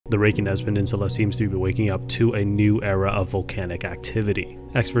The Reykjanes Peninsula seems to be waking up to a new era of volcanic activity.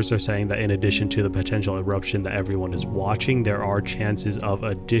 Experts are saying that in addition to the potential eruption that everyone is watching, there are chances of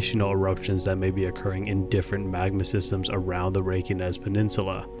additional eruptions that may be occurring in different magma systems around the Reykjanes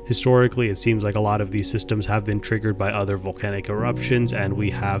Peninsula. Historically, it seems like a lot of these systems have been triggered by other volcanic eruptions, and we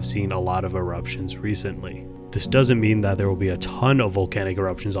have seen a lot of eruptions recently. This doesn't mean that there will be a ton of volcanic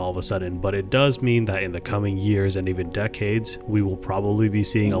eruptions all of a sudden, but it does mean that in the coming years and even decades, we will probably be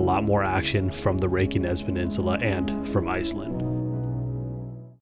seeing a lot more action from the Reykjanes Peninsula and from Iceland.